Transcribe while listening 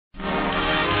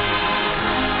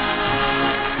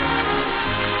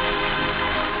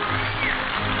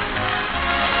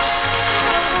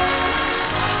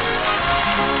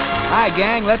Hi,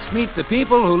 gang. Let's meet the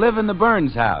people who live in the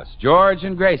Burns house, George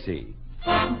and Gracie.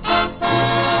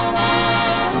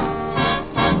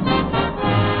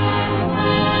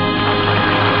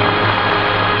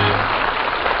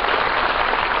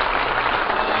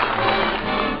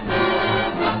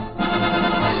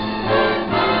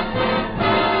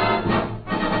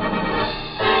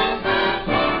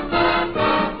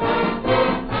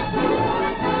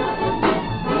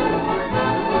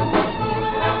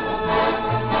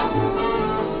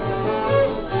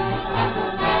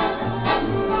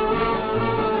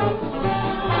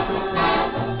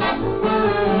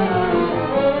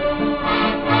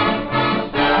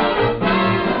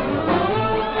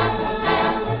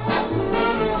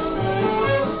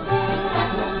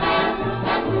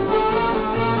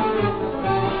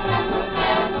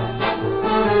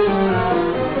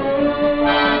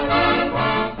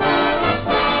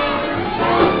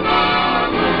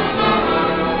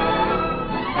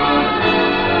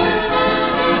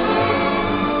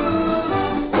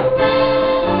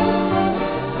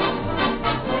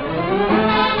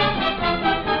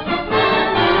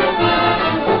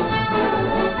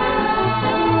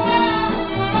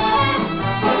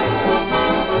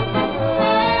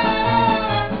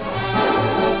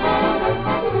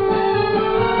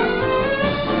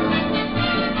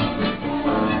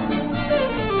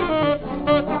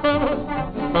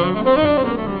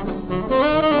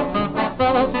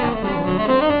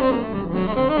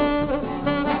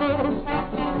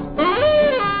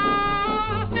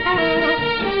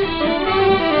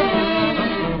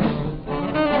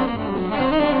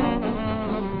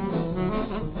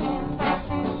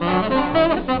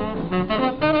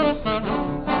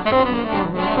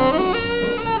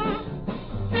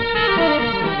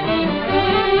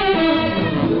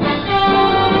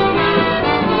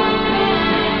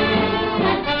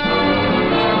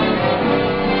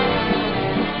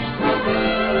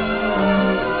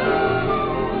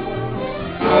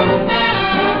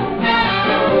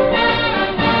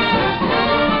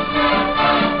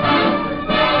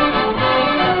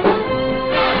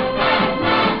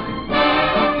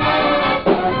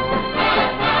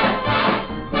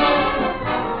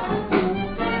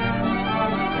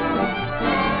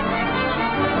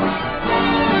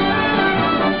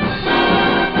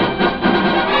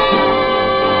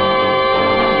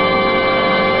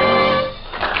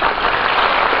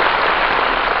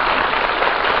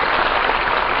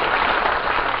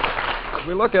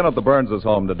 Look in at the Burns'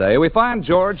 home today, we find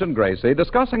George and Gracie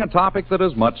discussing a topic that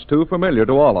is much too familiar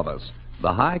to all of us,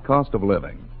 the high cost of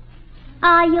living.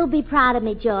 Oh, you'll be proud of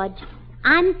me, George.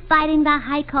 I'm fighting the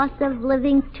high cost of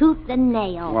living tooth and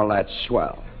nail. Well, that's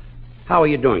swell. How are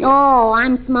you doing it? Oh,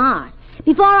 I'm smart.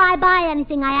 Before I buy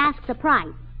anything, I ask the price.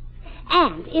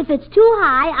 And if it's too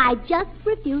high, I just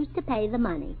refuse to pay the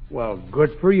money. Well,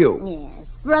 good for you. Yes.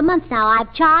 For a month now,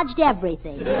 I've charged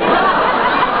everything.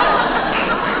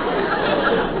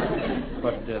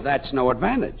 But that's no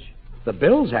advantage. The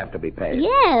bills have to be paid.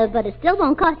 Yeah, but it still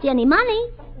won't cost you any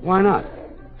money. Why not?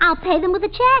 I'll pay them with a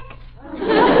check.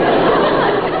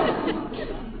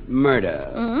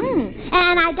 Murder.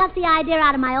 And I got the idea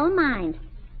out of my own mind.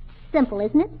 Simple,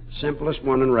 isn't it? Simplest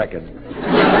one in record.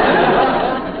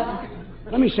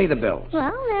 Let me see the bills.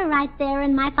 Well, they're right there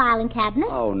in my filing cabinet.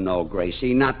 Oh, no,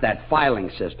 Gracie, not that filing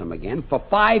system again. For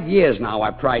 5 years now,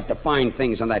 I've tried to find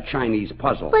things on that Chinese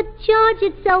puzzle. But, George,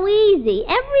 it's so easy.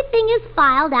 Everything is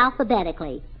filed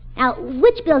alphabetically. Now,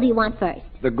 which bill do you want first?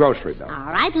 The grocery bill.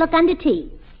 All right, look under T.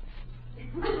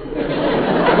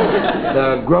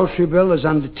 The grocery bill is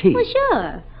under T. Well,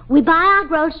 sure. We buy our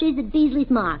groceries at Beasley's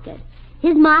Market.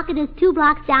 His market is 2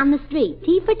 blocks down the street.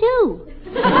 T for 2.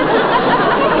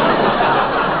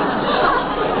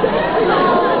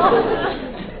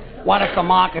 What if the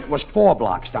market was 4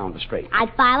 blocks down the street?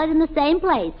 I'd file it in the same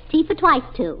place. T for twice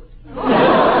 2.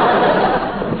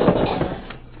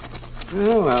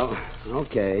 Oh, well,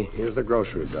 okay. Here's the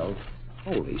grocery bill.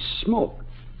 Holy smoke.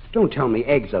 Don't tell me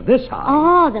eggs are this high.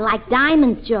 Oh, they're like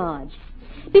diamonds, George.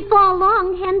 Before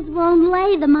long, hens won't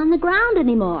lay them on the ground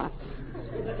anymore.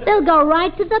 They'll go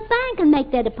right to the bank and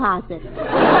make their deposit.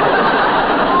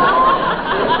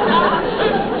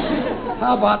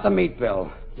 How about the meat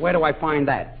bill? Where do I find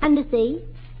that? Under C.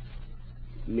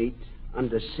 Meat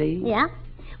under C? Yeah.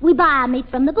 We buy our meat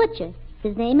from the butcher.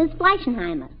 His name is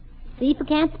Fleischenheimer. See if you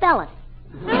can't spell it.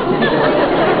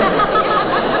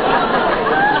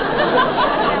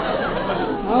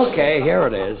 Okay, here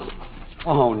it is.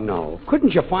 Oh, no.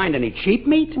 Couldn't you find any cheap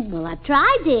meat? Well, I've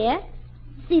tried, dear.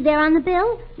 See there on the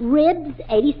bill? Ribs,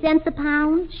 80 cents a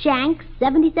pound. Shanks,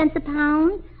 70 cents a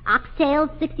pound. Oxtails,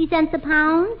 60 cents a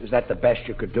pound. Is that the best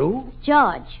you could do?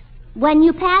 George, When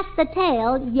you pass the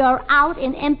tail, you're out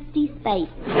in empty space.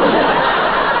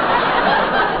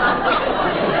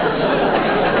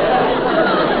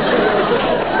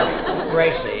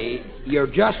 Gracie, you're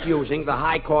just using the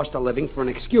high cost of living for an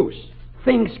excuse.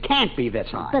 Things can't be this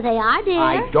high. But they are, dear.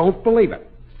 I don't believe it.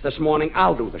 This morning,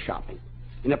 I'll do the shopping.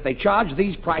 And if they charge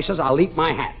these prices, I'll eat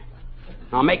my hat.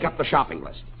 I'll make up the shopping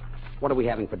list. What are we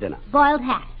having for dinner? Boiled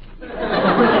hat.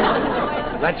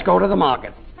 Let's go to the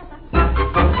market.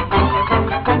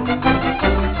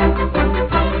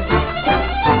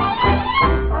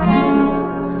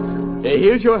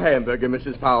 Here's your hamburger,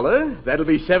 Mrs. Fowler. That'll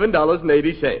be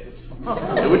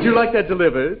 $7.80. Would you like that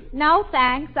delivered? No,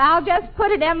 thanks. I'll just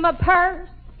put it in my purse.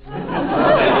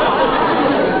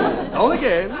 All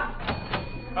again.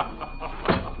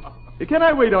 Can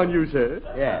I wait on you, sir?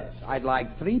 Yes, I'd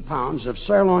like 3 pounds of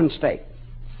sirloin steak.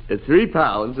 3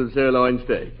 pounds of sirloin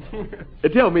steak.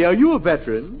 Tell me, are you a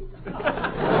veteran?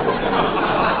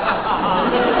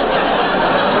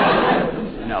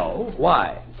 No.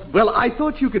 Why? Well, I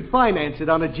thought you could finance it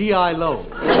on a GI loan.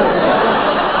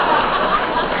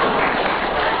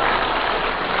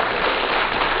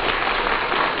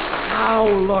 Now,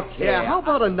 look here. Yeah, how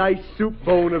about a nice soup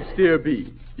bone of steer beef?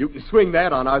 You can swing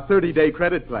that on our 30-day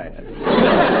credit plan.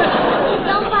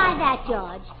 Don't buy that,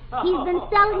 George. He's been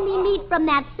selling me meat from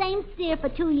that same steer for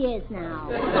 2 years now.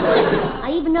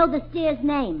 I even know the steer's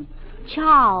name.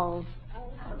 Charles.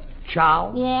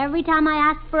 Charles? Yeah, every time I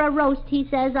ask for a roast, he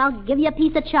says, I'll give you a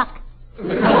piece of chuck. Well,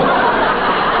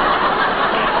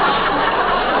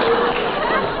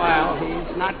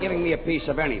 he's not giving me a piece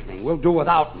of anything. We'll do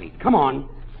without meat. Come on.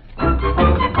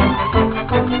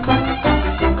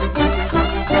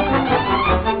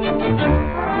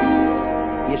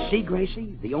 You see,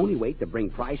 Gracie, the only way to bring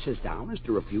prices down is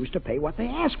to refuse to pay what they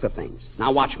ask for things.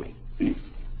 Now, watch me.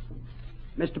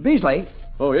 Mr. Beasley,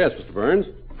 Oh, yes, Mr. Burns.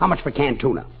 how much for canned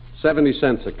tuna? 70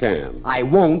 cents a can. I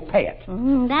won't pay it.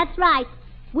 That's right.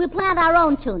 We'll plant our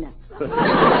own tuna. Hey,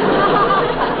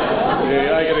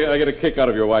 I get a kick out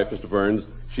of your wife, Mr. Burns.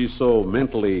 She's so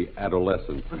mentally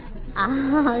adolescent.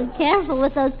 Oh, careful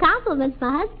with those compliments.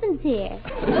 My husband's here.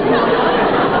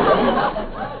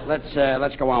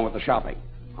 Let's go on with the shopping.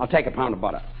 I'll take a pound of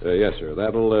butter. Yes, sir.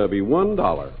 That'll be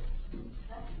 $1.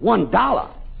 $1?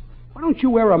 Why don't you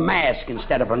wear a mask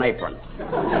instead of an apron?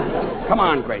 Come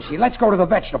on, Gracie. Let's go to the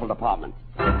vegetable department.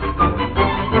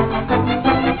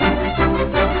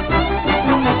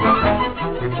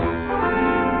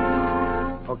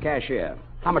 Oh, cashier,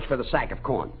 how much for the sack of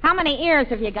corn? How many ears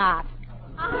have you got?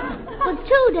 Well,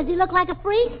 2. Does he look like a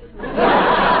freak? Well,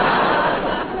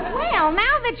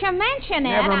 now that you mention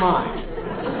it... Never mind.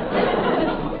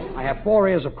 I have 4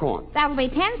 ears of corn. That'll be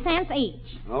 10 cents each.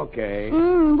 Okay.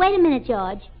 Wait a minute,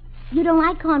 George. You don't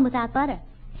like corn without butter.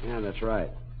 Yeah, that's right.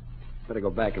 Better go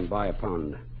back and buy a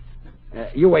pound.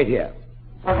 You wait here.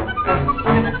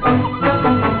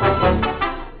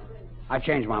 I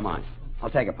changed my mind. I'll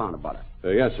take a pound of butter.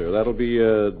 Yes, sir. That'll be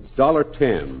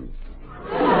 $1.10.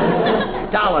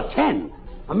 $1.10?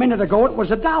 A minute ago it was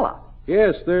 $1.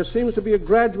 Yes, there seems to be a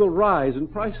gradual rise in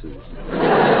prices.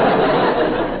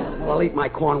 Well, I'll eat my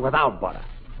corn without butter.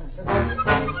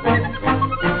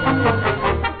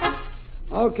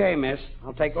 Okay, miss.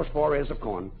 I'll take those 4 ears of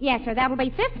corn. Yes, sir. That'll be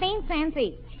 15 cents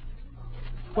each.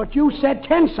 But you said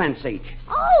 10 cents each.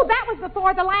 Oh, that was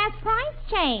before the last price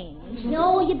change.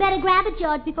 No, you better grab it,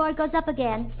 George, before it goes up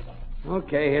again.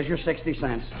 Okay, here's your 60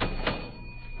 cents.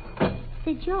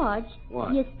 Say, George,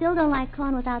 What? you still don't like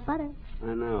corn without butter.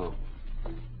 I know.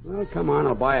 Well, come on.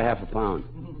 I'll buy a half a pound.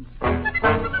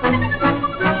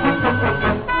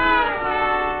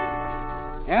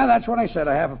 Yeah, that's what I said,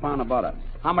 a half a pound of butter.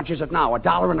 How much is it now,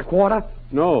 $1.25?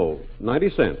 No, 90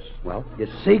 cents. Well, you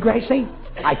see,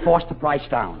 I forced the price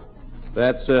down.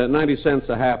 That's 90 cents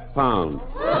a half pound.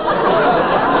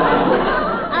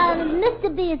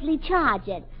 Mr. Beasley, charge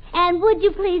it. And would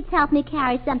you please help me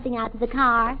carry something out to the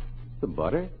car? The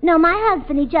butter? No, my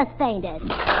husband, he just fainted.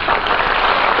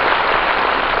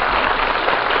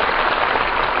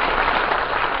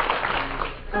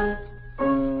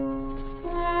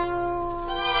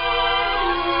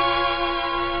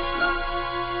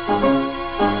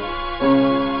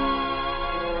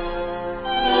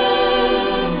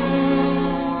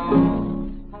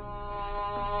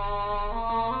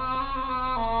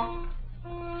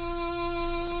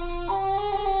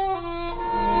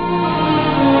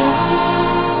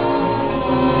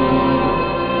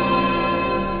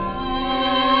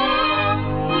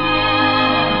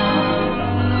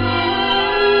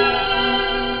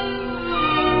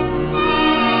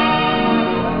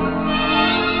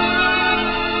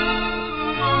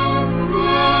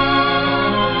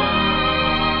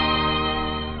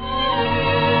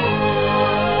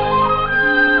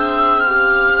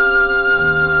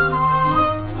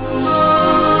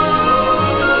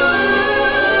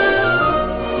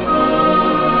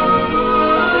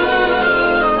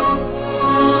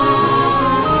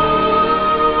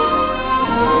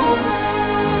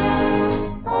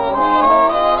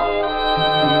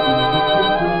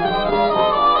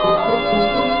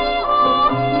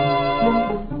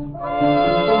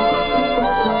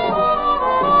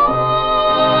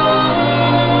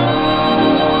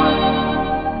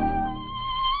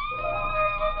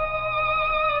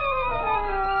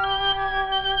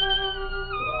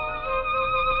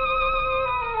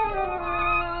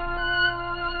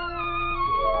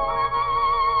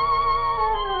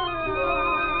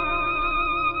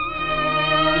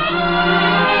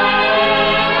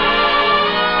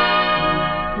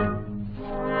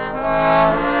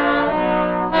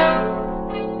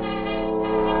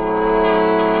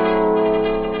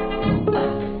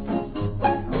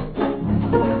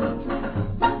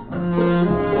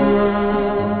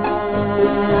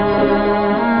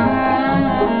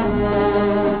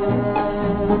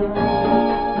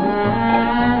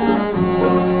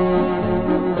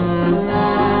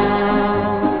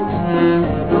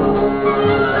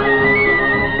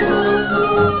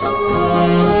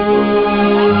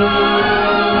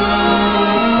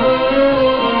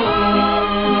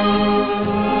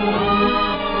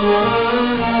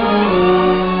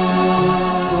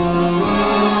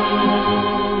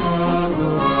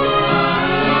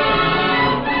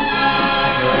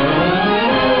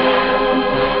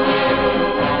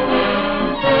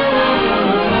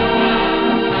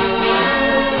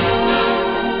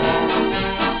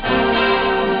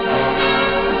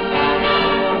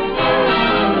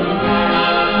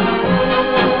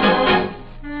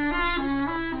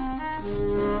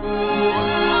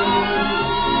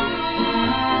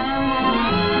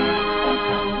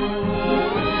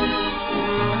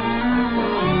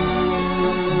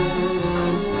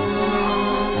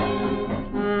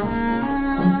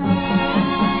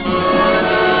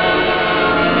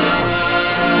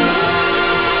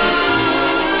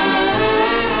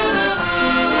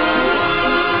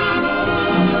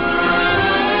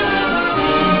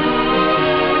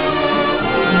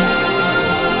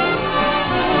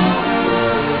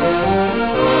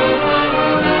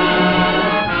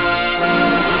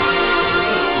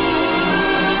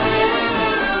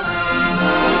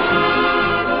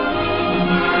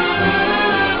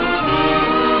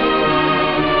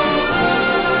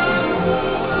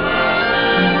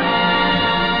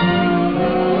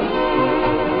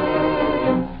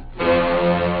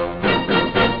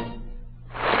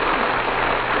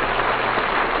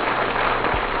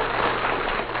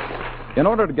 In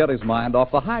order to get his mind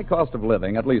off the high cost of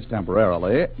living, at least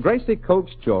temporarily, Gracie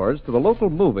coaxed George to the local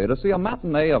movie to see a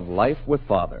matinee of Life with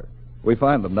Father. We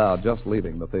find them now just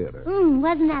leaving the theater.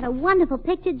 Wasn't that a wonderful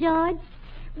picture, George?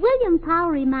 William Powell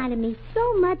reminded me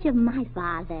so much of my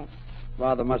father.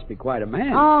 Father must be quite a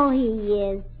man. Oh, he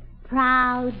is.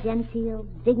 Proud, genteel,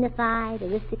 dignified,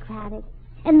 aristocratic,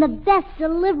 and the best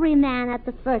delivery man at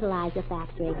the fertilizer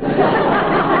factory.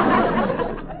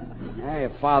 Hey,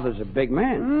 your father's a big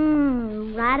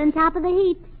man. Right on top of the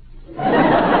heap.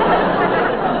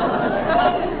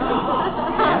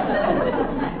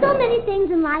 So many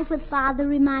things in Life with Father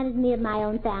reminded me of my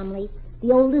own family.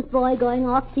 The oldest boy going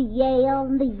off to Yale,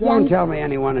 and the young... Don't tell me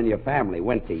anyone in your family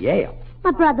went to Yale.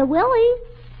 My brother Willie.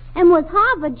 And was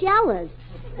Harvard jealous.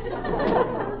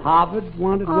 Harvard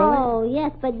wanted Willie? Oh,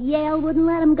 yes, but Yale wouldn't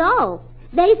let him go.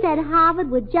 They said Harvard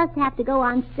would just have to go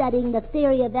on studying the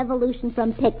theory of evolution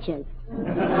from pictures.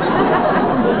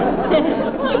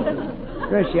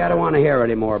 Gracie, I don't want to hear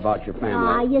any more about your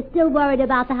family. You're still worried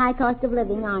about the high cost of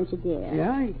living, aren't you, dear?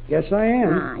 Yeah, I guess I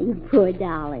am. You poor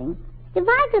darling. If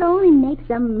I could only make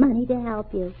some money to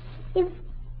help you.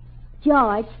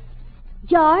 George,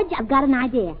 I've got an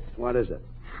idea. What is it?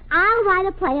 I'll write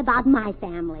a play about my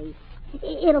family.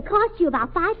 It'll cost you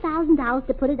about $5,000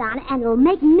 to put it on, and it'll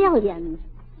make millions.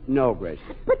 No, Gracie.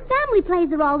 But family plays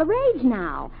are all the rage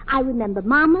now. I Remember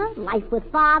Mama, Life with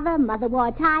Father, Mother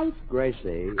Wore Tights.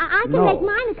 Gracie, I can make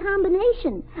mine a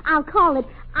combination. I'll call it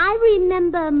I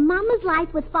Remember Mama's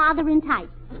Life with Father in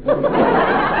Tights.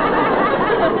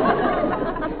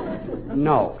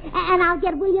 No. And I'll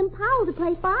get William Powell to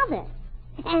play Father.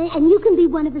 And you can be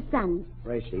one of his sons.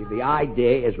 Gracie, the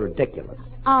idea is ridiculous.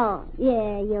 Oh,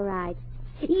 yeah, you're right.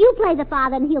 You play the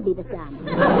father and he'll be the son.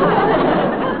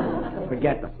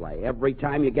 Forget the play. Every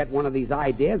time you get one of these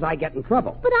ideas, I get in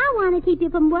trouble. But I want to keep you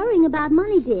from worrying about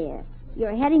money, dear.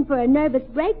 You're heading for a nervous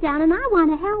breakdown, and I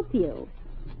want to help you.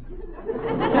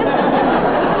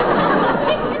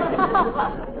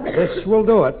 This will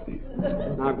do it.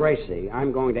 Now, Gracie,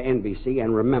 I'm going to NBC,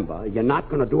 and remember, you're not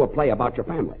going to do a play about your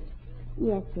family.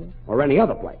 Yes, sir. Or any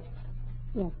other play.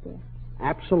 Yes, sir.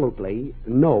 Absolutely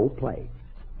no play.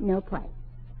 No play.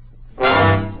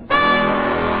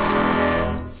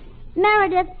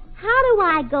 Meredith, how do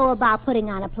I go about putting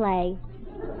on a play?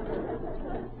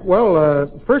 Well,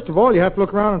 first of all, you have to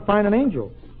look around and find an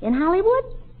angel. In Hollywood?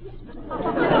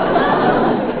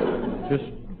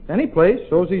 Just any place,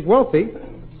 so as he's wealthy.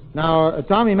 Now,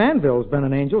 Tommy Manville's been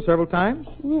an angel several times.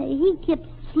 Yeah, he keeps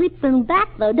slipping back,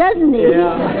 though, doesn't he?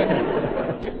 Yeah.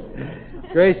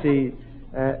 Gracie,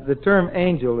 the term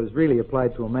angel is really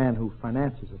applied to a man who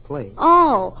finances a play.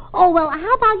 Oh, well,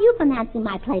 how about you financing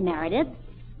my play, Meredith?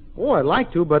 Oh, I'd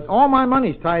like to, but all my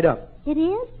money's tied up. It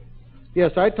is?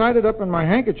 Yes, I tied it up in my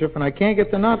handkerchief, and I can't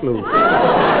get the knot loose.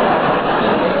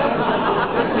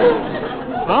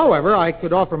 However, I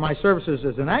could offer my services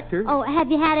as an actor. Oh, have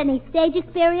you had any stage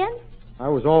experience? I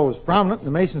was always prominent in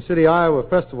the Mason City, Iowa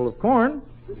Festival of Corn.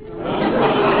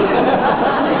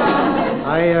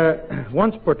 I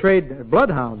once portrayed a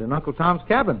bloodhound in Uncle Tom's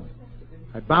Cabin.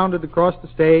 I bounded across the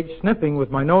stage, sniffing with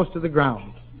my nose to the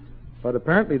ground. But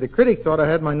apparently the critic thought I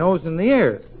had my nose in the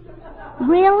air.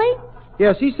 Really?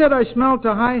 Yes, he said I smelled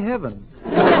to high heaven.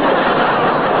 Well,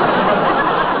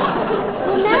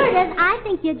 Meredith, I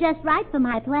think you're just right for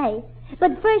my play.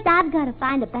 But first, I've got to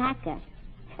find a backer.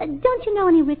 Don't you know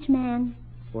any rich man?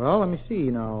 Well, let me see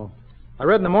now. I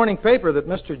read in the morning paper that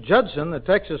Mr. Judson, the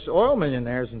Texas oil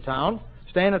millionaire, is in town,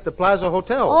 staying at the Plaza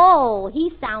Hotel. Oh,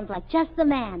 he sounds like just the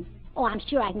man. Oh, I'm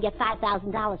sure I can get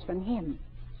 $5,000 from him.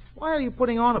 Why are you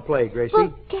putting on a play, Gracie? Well,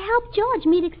 to help George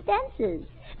meet expenses.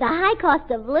 The high cost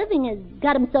of living has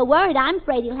got him so worried, I'm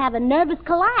afraid he'll have a nervous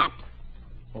collapse.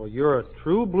 Oh, you're a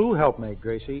true blue helpmate,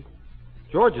 Gracie.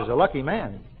 George is a lucky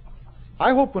man.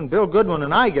 I hope when Bill Goodwin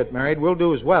and I get married, we'll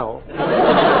do as well.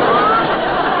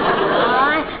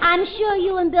 I'm sure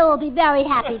you and Bill will be very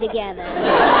happy together.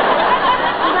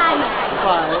 Bye, Mary.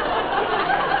 Bye.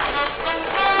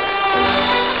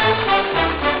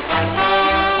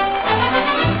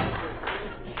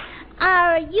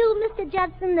 Are you Mr.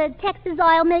 Judson, the Texas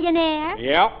oil millionaire?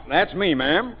 Yep, that's me,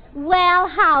 ma'am. Well,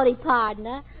 howdy,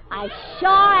 partner. I sure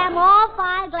am all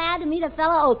fine glad to meet a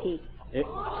fellow Okie.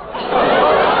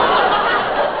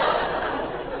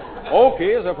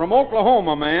 Okies are from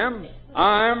Oklahoma, ma'am.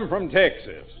 I'm from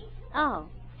Texas. Oh.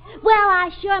 Well, I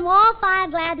sure am all fine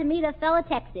glad to meet a fellow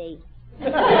Texie.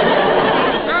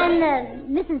 I'm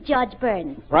Mrs. George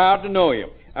Burns. Proud to know you.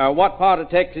 What part of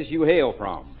Texas you hail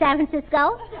from? San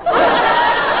Francisco?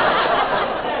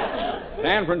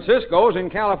 San Francisco's in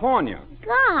California.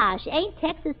 Gosh, ain't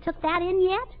Texas took that in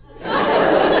yet?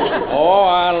 Oh,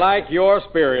 I like your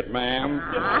spirit, ma'am.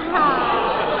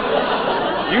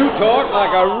 You talk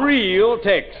like a real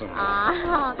Texan.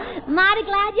 Mighty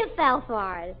glad you fell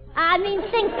for it. I mean,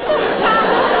 think.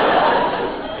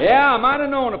 Yeah, I might have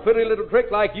known a pretty little trick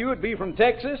like you would be from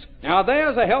Texas. Now,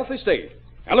 there's a healthy state.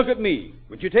 Now, look at me.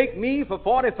 Would you take me for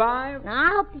 45? I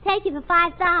hope to take you for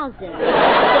 5,000.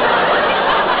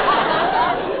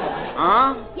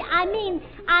 Huh? Yeah, I mean,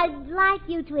 I'd like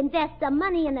you to invest some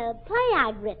money in a play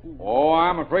I've written. Oh,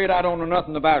 I'm afraid I don't know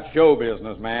nothing about show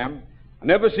business, ma'am. I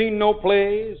never seen no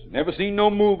plays, never seen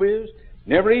no movies,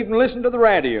 never even listened to the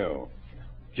radio.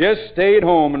 Just stayed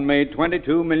home and made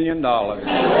 $22 million.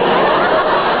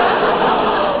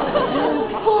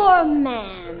 Poor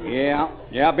man.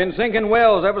 Yeah, I've been sinking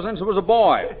wells ever since I was a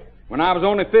boy. When I was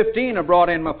only 15, I brought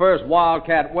in my first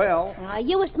wildcat well.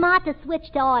 You were smart to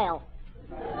switch to oil.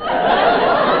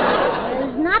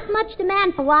 There's not much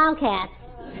demand for wildcats.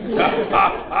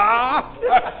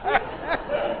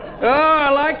 Oh, I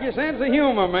like your sense of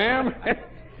humor, ma'am.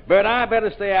 But I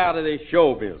better stay out of this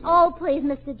show business. Oh, please,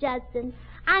 Mr. Judson.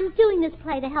 I'm doing this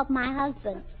play to help my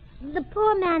husband. The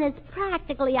poor man is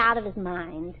practically out of his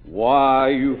mind. Why,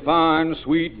 you fine,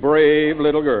 sweet, brave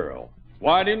little girl.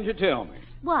 Why didn't you tell me?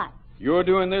 What? You're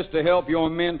doing this to help your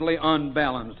mentally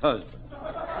unbalanced husband.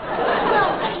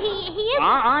 Well, he is...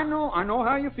 I know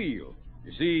how you feel.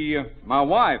 You see, my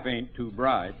wife ain't too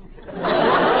bright.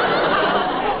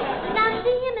 Now, see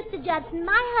here, Mr. Judson,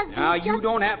 my husband... Now, you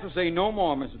don't have to say no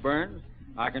more, Mrs. Burns.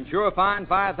 I can sure find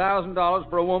 $5,000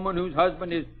 for a woman whose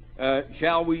husband is,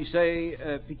 shall we say,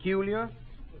 peculiar.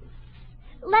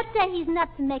 Let's say he's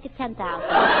nuts and make it 10,000.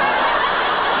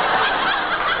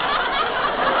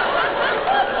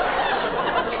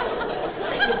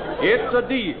 It's a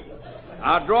deal.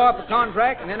 I'll draw up a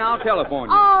contract and then I'll telephone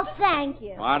you. Oh, thank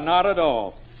you. Why, not at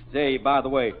all. Say, by the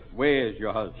way, where's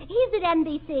your husband? He's at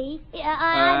NBC.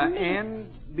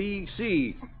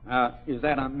 NBC. Is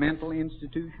that a mental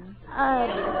institution?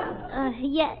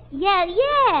 Yes,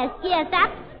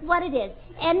 that's what it is.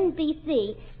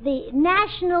 NBC, the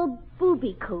National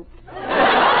Booby Coop. Or,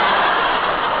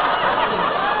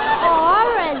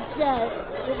 as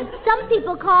some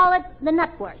people call it, the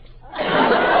Nutworks.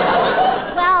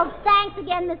 Well, thanks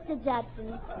again, Mr.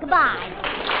 Judson. Goodbye.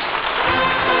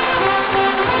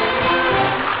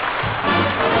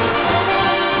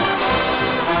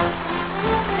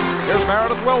 Here's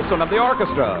Meredith Wilson of the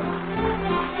orchestra.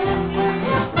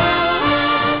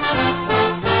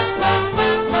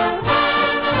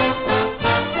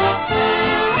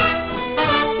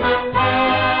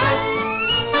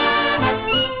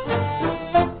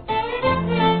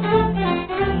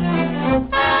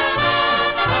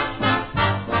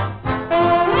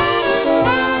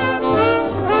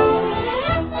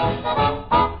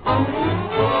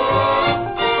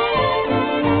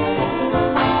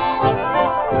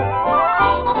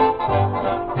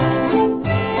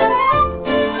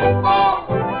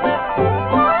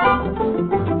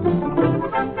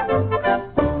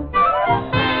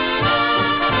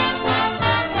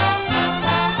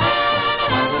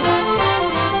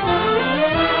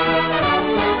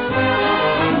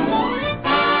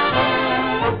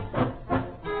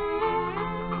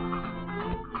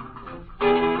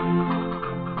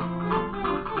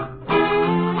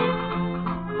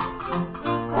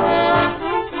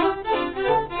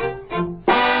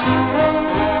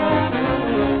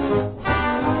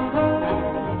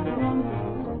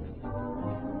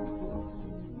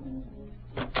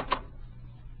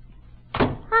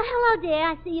 Hello,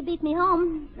 dear. I see you beat me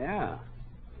home. Yeah.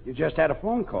 You just had a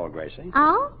phone call, Gracie.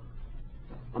 Oh?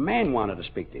 A man wanted to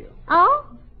speak to you. Oh?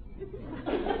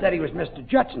 Said he was Mr.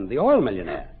 Judson, the oil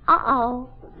millionaire. Uh-oh.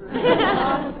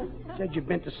 Said you'd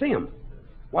been to see him.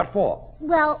 What for?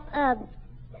 Well,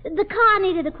 the car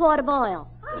needed a quart of oil.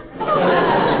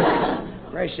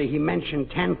 Gracie, he mentioned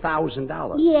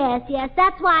 $10,000. Yes.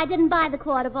 That's why I didn't buy the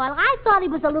quart of oil. I thought he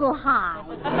was a little high.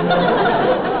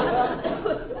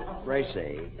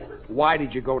 Gracie, why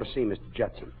did you go to see Mr.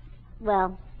 Judson?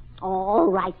 Well,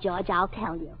 all right, George, I'll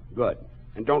tell you. Good.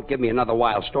 And don't give me another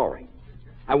wild story.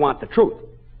 I want the truth.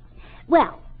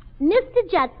 Well, Mr.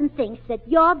 Judson thinks that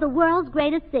you're the world's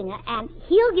greatest singer, and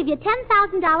he'll give you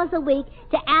 $10,000 a week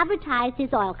to advertise his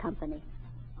oil company.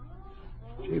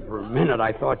 Gee, for a minute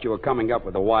I thought you were coming up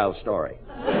with a wild story.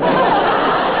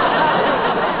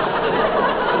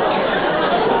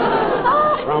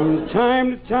 From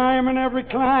time to time in every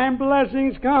clime,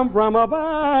 blessings come from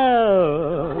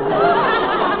above.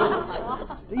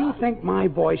 Do you think my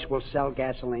voice will sell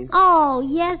gasoline? Oh,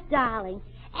 yes, darling.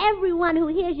 Everyone who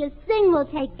hears you sing will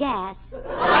take gas.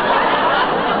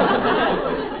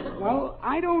 Well,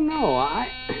 I don't know.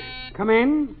 come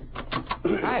in?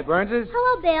 Hi, Burnses.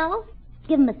 Hello, Bill.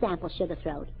 Give him a sample, Sugar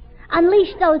Throat.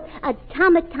 Unleash those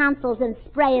atomic tonsils and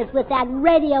sprayers with that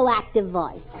radioactive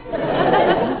voice.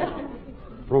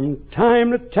 From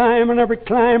time to time and every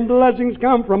climb, blessings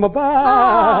come from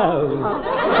above.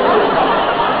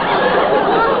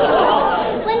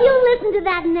 When you listen to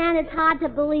that man, it's hard to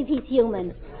believe he's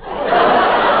human.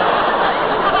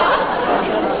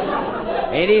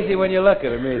 Ain't easy when you look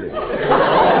at him either.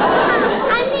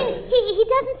 I mean, he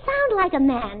doesn't sound like a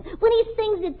man. When he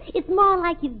sings, it's more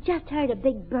like you've just heard a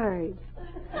big bird.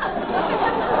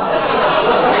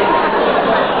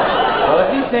 Well,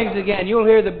 if he sings again, you'll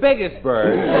hear the biggest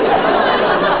bird.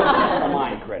 Come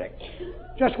on, critic.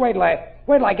 Just wait till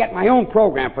I get my own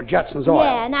program for Judson's Oil.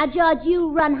 Yeah, now, George,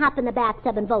 you run hop in the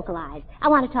bathtub and vocalize. I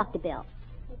want to talk to Bill.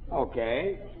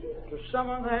 Okay. To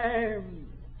summon them,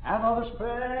 another space.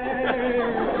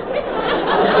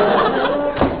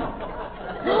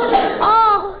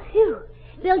 Oh, phew.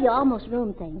 Bill, you almost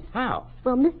ruined things. How?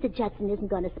 Well, Mr. Judson isn't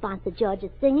going to sponsor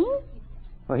George's singing.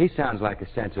 Well, he sounds like a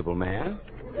sensible man.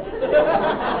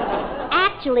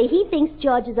 Actually, he thinks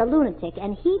George is a lunatic,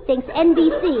 and he thinks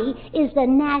NBC is the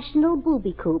national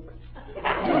booby coop.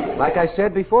 Like I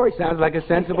said before, he sounds like a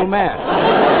sensible man.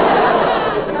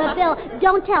 But, Bill,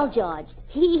 don't tell George.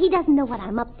 He doesn't know what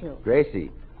I'm up to. Gracie,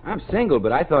 I'm single,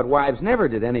 but I thought wives never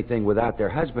did anything without their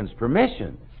husband's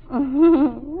permission.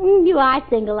 You are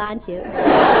single, aren't you? Come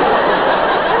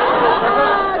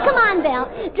on, Bill.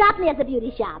 Drop me at the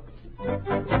beauty shop.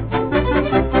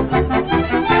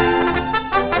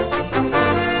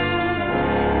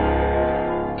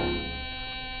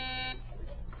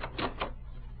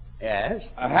 Yes?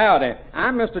 Howdy.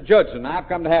 I'm Mr. Judson. I've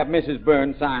come to have Mrs.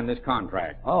 Burns sign this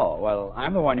contract. Oh, well,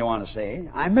 I'm the one you want to see.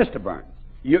 I'm Mr. Burns.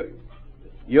 You're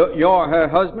her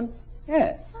husband?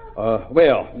 Yes.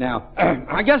 Well, now,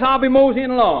 I guess I'll be moseying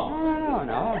along.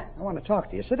 No. I want to talk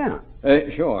to you. Sit down.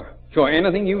 Sure.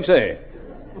 Anything you say.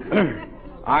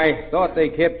 I thought they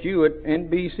kept you at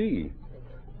NBC.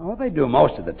 Oh, they do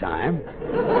most of the time.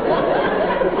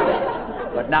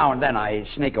 But now and then I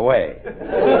sneak away.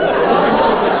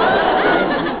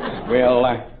 Well,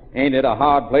 ain't it a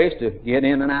hard place to get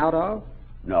in and out of?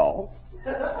 No.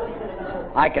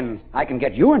 I can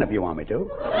get you in if you want me to.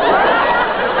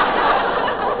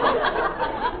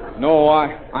 No,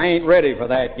 I ain't ready for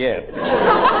that yet.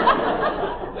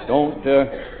 Don't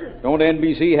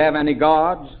NBC have any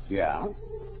guards? Yeah.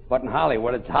 But in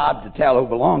Hollywood, it's hard to tell who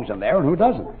belongs in there and who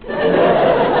doesn't. Yeah.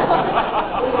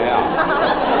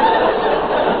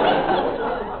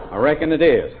 I reckon it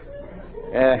is.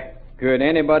 Could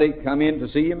anybody come in to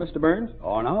see you, Mr. Burns?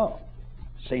 Oh, no.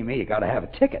 See me, you got to have a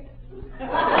ticket.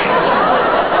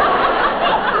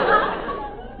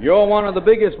 You're one of the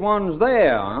biggest ones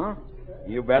there, huh?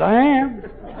 You bet I am.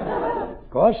 Of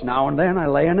course, now and then I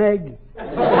lay an egg.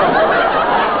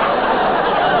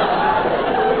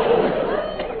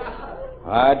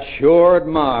 I'd sure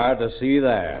admire to see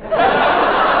that.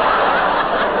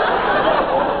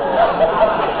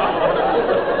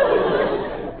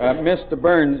 Mr.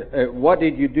 Burns, what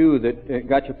did you do that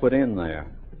got you put in there?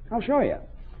 I'll show you.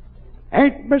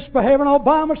 Ain't misbehaving all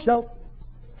by myself.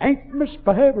 Ain't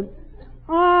misbehaving.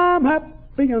 I'm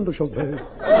happy under shelter.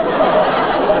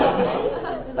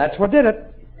 That's what did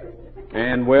it.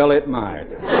 And well, it might.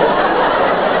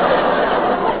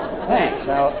 Thanks.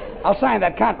 I'll sign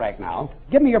that contract now.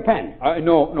 Give me your pen.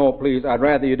 No, please. I'd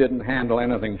rather you didn't handle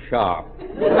anything sharp.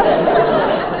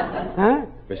 Huh?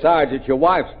 Besides, it's your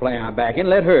wife's play I'm back in.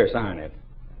 Let her sign it.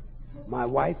 My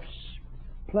wife's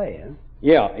player?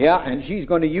 Yeah, and she's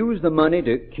going to use the money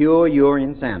to cure your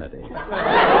insanity.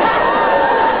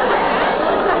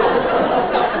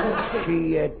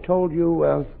 She told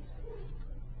you,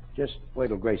 just wait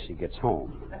till Gracie gets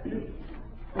home.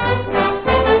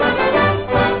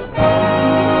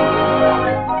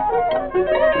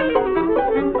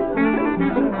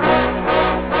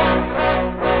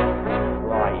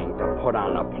 Trying to put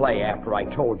on a play after I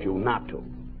told you not to.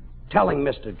 Telling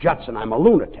Mr. Judson I'm a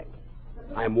lunatic.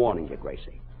 I'm warning you,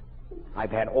 Gracie.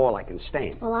 I've had all I can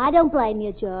stand. Well, I don't blame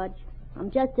you, George. I'm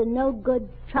just a no-good,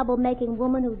 trouble-making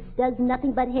woman who does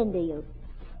nothing but hinder you.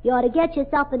 You ought to get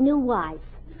yourself a new wife.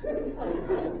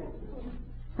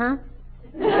 Huh?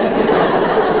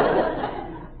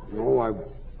 No, I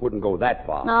wouldn't go that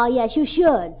far. Oh, yes, you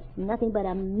should. Nothing but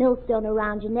a millstone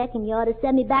around your neck, and you ought to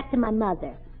send me back to my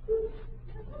mother.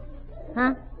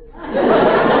 Huh?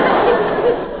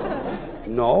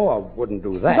 No, I wouldn't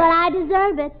do that. But I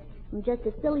deserve it. I'm just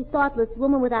a silly, thoughtless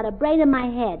woman without a brain in my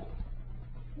head.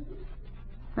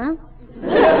 Huh?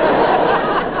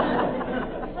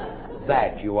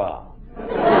 That you are.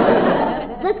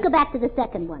 Let's go back to the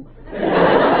second one.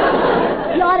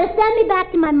 You ought to send me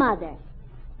back to my mother.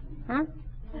 Huh?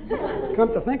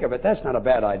 Come to think of it, that's not a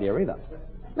bad idea either.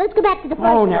 Let's go back to the first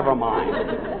Oh, one. never mind.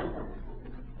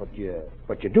 But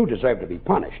you do deserve to be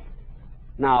punished.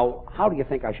 Now, how do you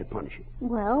think I should punish you?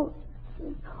 Well,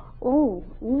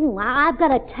 I've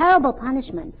got a terrible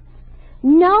punishment.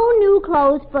 No new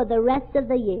clothes for the rest of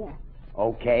the year.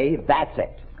 Okay, that's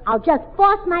it. I'll just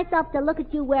force myself to look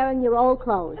at you wearing your old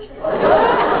clothes.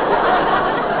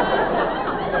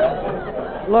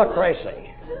 Look, Gracie,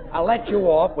 I'll let you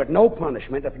off with no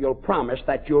punishment if you'll promise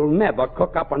that you'll never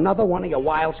cook up another one of your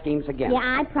wild schemes again. Yeah,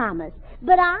 I promise.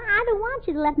 But I don't want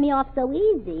you to let me off so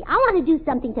easy. I want to do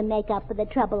something to make up for the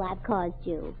trouble I've caused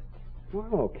you. Well,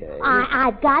 okay.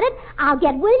 I've got it. I'll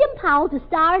get William Powell to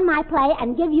star in my play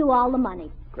and give you all the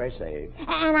money. Gracie.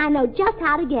 And I know just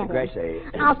how to get it. Gracie.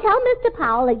 I'll tell Mr.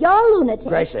 Powell that you're a lunatic.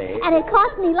 Gracie. And it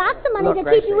cost me lots of money Look, to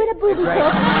Gracie. keep you in a booby Gracie.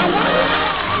 trip. And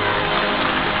then...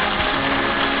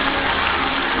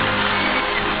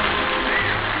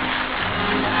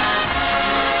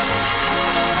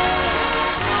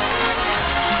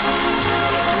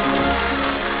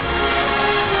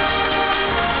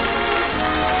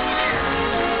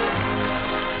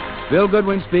 Bill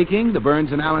Goodwin speaking. The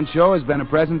Burns and Allen Show has been a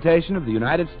presentation of the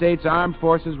United States Armed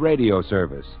Forces Radio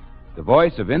Service, the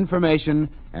voice of information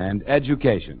and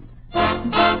education.